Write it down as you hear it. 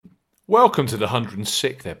Welcome to the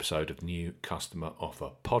 106th episode of New Customer Offer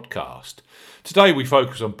Podcast. Today we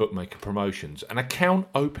focus on bookmaker promotions and account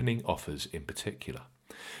opening offers in particular.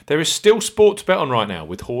 There is still sport to bet on right now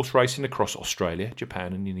with horse racing across Australia,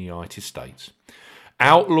 Japan and the United States.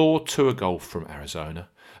 Outlaw Tour Golf from Arizona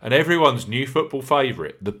and everyone's new football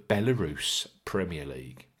favourite, the Belarus Premier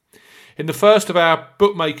League. In the first of our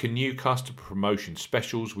bookmaker new customer promotion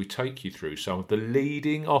specials, we take you through some of the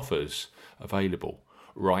leading offers available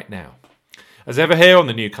right now. As ever here on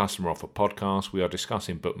the New Customer Offer Podcast, we are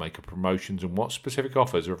discussing bookmaker promotions and what specific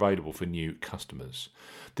offers are available for new customers.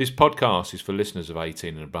 This podcast is for listeners of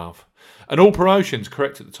 18 and above, and all promotions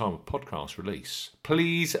correct at the time of podcast release.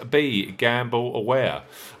 Please be gamble aware.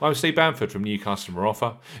 I'm Steve Bamford from New Customer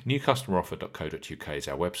Offer. newcustomeroffer.co.uk is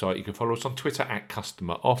our website. You can follow us on Twitter at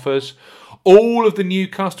Customer Offers. All of the new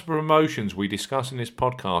customer promotions we discuss in this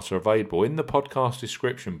podcast are available in the podcast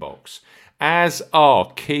description box, as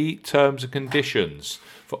are key terms and conditions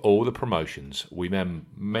for all the promotions we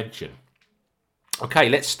mention. Okay,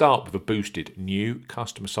 let's start with a boosted new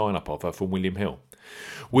customer sign-up offer from William Hill.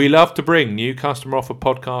 We love to bring new customer offer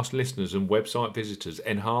podcast listeners and website visitors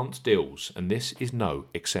enhanced deals, and this is no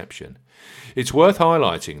exception. It's worth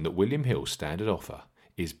highlighting that William Hill's standard offer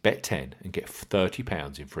is bet 10 and get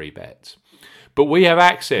 £30 in free bets. But we have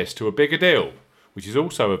access to a bigger deal, which is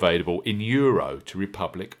also available in Euro to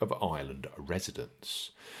Republic of Ireland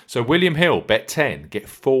residents. So William Hill, bet 10, get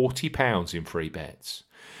 £40 in free bets.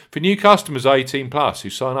 For new customers 18 plus who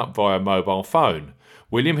sign up via mobile phone,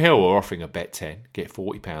 William Hill are offering a bet 10, get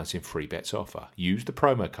 £40 in free bets offer. Use the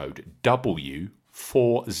promo code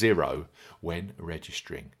W40 when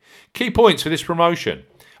registering. Key points for this promotion: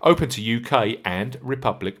 open to UK and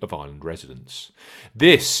Republic of Ireland residents.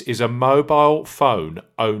 This is a mobile phone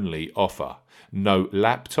only offer. No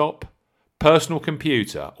laptop, personal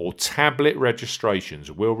computer or tablet registrations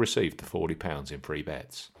will receive the £40 in free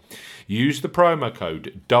bets. Use the promo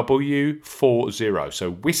code W40, so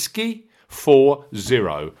Whiskey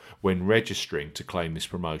 40, when registering to claim this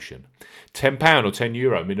promotion. £10 or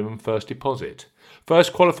 €10 minimum first deposit.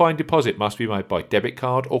 First qualifying deposit must be made by debit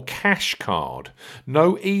card or cash card.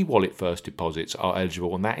 No e-wallet first deposits are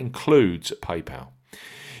eligible, and that includes PayPal.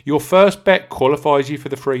 Your first bet qualifies you for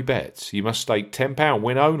the free bets. You must stake £10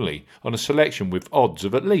 win only on a selection with odds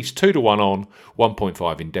of at least 2 to 1 on,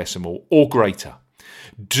 1.5 in decimal or greater.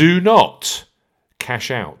 Do not cash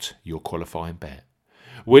out your qualifying bet.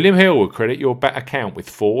 William Hill will credit your bet account with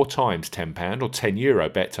 4 times £10 or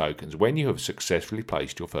 €10 bet tokens when you have successfully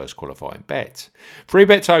placed your first qualifying bet. Free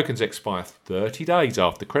bet tokens expire 30 days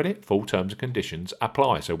after credit. Full terms and conditions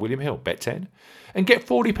apply. So William Hill, bet 10 and get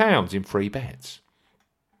 £40 in free bets.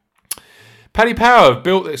 Paddy Power have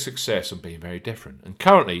built their success on being very different, and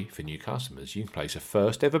currently, for new customers, you can place a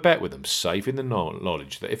first ever bet with them, safe in the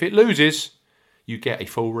knowledge that if it loses, you get a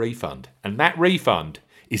full refund, and that refund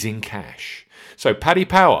is in cash. So Paddy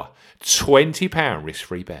Power, £20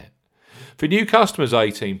 risk-free bet. For new customers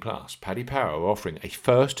 18 plus, Paddy Power are offering a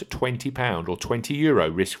first £20 or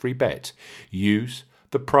 €20 risk-free bet. Use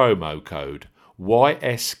the promo code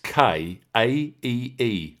YSKAEE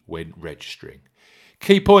when registering.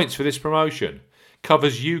 Key points for this promotion: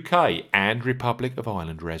 covers UK and Republic of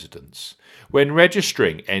Ireland residents. When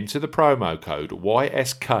registering, enter the promo code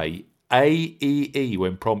YSKAEE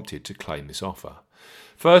when prompted to claim this offer.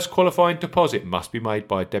 First qualifying deposit must be made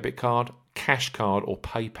by a debit card, cash card or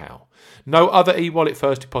PayPal. No other e-wallet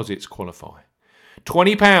first deposits qualify.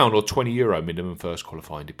 £20 or €20 minimum first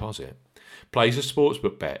qualifying deposit. Place a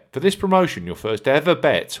sportsbook bet. For this promotion, your first ever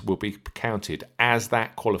bet will be counted as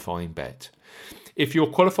that qualifying bet. If your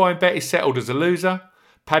qualifying bet is settled as a loser,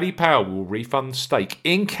 Paddy Power will refund the stake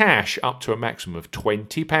in cash up to a maximum of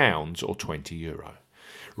 £20 or €20.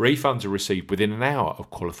 Refunds are received within an hour of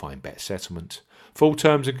qualifying bet settlement. Full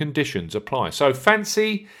terms and conditions apply. So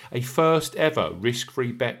fancy a first ever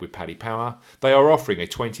risk-free bet with Paddy Power. They are offering a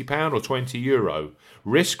 £20 or €20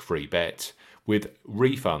 risk-free bet with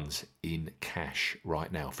refunds in cash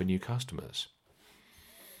right now for new customers.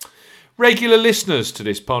 Regular listeners to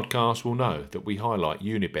this podcast will know that we highlight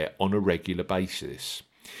Unibet on a regular basis.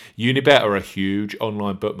 Unibet are a huge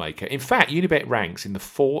online bookmaker. In fact, Unibet ranks as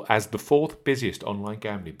the 4th busiest online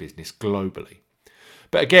gambling business globally.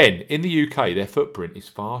 But again, in the UK, their footprint is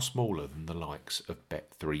far smaller than the likes of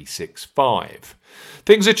Bet365.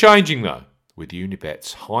 Things are changing though, with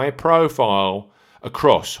Unibet's high profile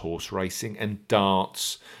across horse racing and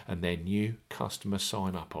darts, and their new customer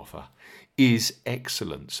sign-up offer is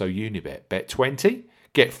excellent. So Unibet, bet 20,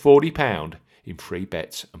 get £40 in free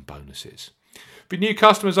bets and bonuses. For new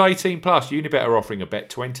customers 18 plus, Unibet are offering a bet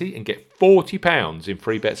 20 and get £40 in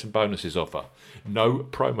free bets and bonuses offer. No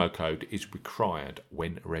promo code is required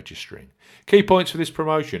when registering. Key points for this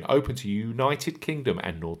promotion: open to United Kingdom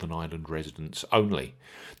and Northern Ireland residents only.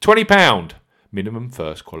 £20 minimum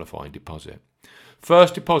first qualifying deposit.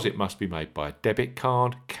 First deposit must be made by a debit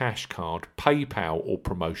card, cash card, PayPal or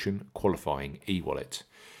promotion qualifying e-wallet.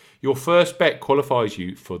 Your first bet qualifies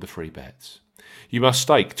you for the free bets. You must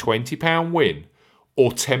stake £20 win or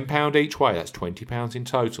 £10 each way, that's £20 in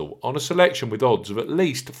total, on a selection with odds of at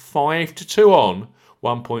least 5-2 on,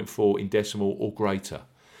 1.4 in decimal or greater.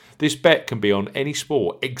 This bet can be on any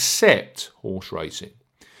sport except horse racing.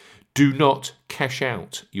 Do not cash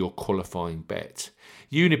out your qualifying bet.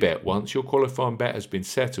 Unibet, once your qualifying bet has been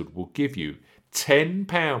settled, will give you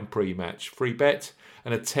 £10 pre-match free bet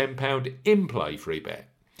and a £10 in-play free bet.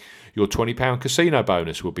 Your £20 casino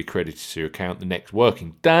bonus will be credited to your account the next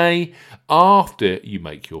working day after you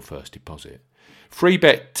make your first deposit. Free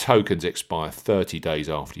bet tokens expire 30 days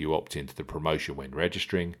after you opt into the promotion when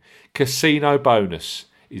registering. Casino bonus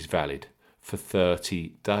is valid for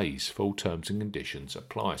 30 days. Full terms and conditions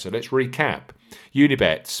apply. So let's recap.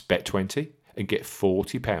 Unibets, bet 20 and get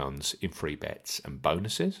 £40 in free bets and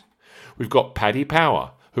bonuses. We've got Paddy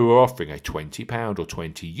Power, who are offering a £20 or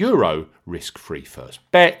 €20 risk-free first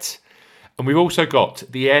bet. And we've also got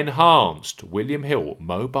the enhanced William Hill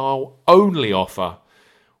mobile-only offer.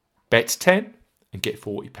 Bet 10 and get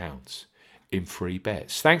 £40 in free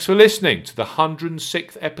bets. Thanks for listening to the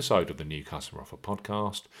 106th episode of the New Customer Offer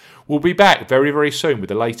podcast. We'll be back very, very soon with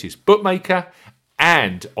the latest bookmaker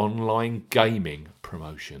and online gaming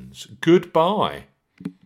promotions. Goodbye.